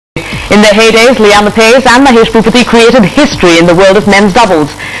In their heydays, Leander Paes and Mahesh Bhupathi created history in the world of men's doubles.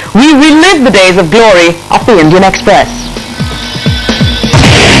 We relive the days of glory of the Indian Express.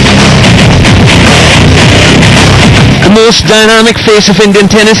 The most dynamic face of Indian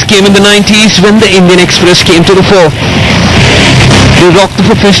tennis came in the 90s when the Indian Express came to the fore. They rocked the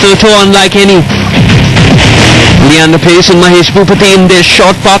professional tour unlike any. Leander Paes and Mahesh Bhupathi in their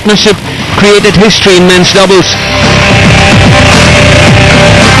short partnership created history in men's doubles.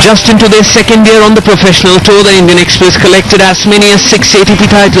 Just into their second year on the professional tour, the Indian Express collected as many as 6 ATP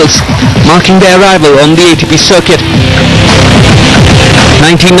titles, marking their arrival on the ATP circuit.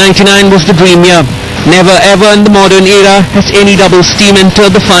 1999 was the dream year. Never ever in the modern era has any doubles team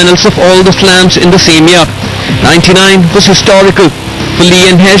entered the finals of all the slams in the same year. 99 was historical for Lee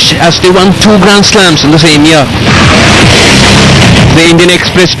and Hesh as they won 2 Grand Slams in the same year. The Indian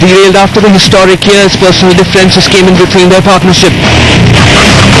Express derailed after the historic year as personal differences came in between their partnership.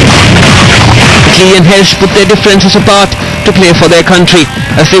 Lee and Hesh put their differences apart to play for their country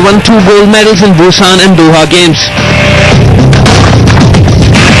as they won 2 gold medals in Busan and Doha Games.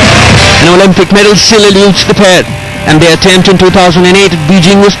 An Olympic medal still eludes the pair, and their attempt in 2008 at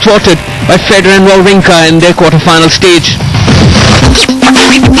Beijing was thwarted by Federer and Wawrinka in their quarter-final stage.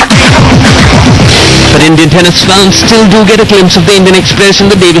 But Indian tennis fans still do get a glimpse of the Indian Express in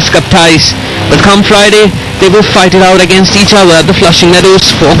the Davis Cup ties. But come Friday, they will fight it out against each other at the Flushing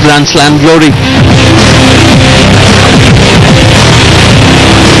Meadows for Grand Slam glory.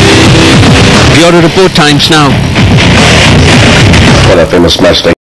 Bureau Report Times Now. What a famous match day.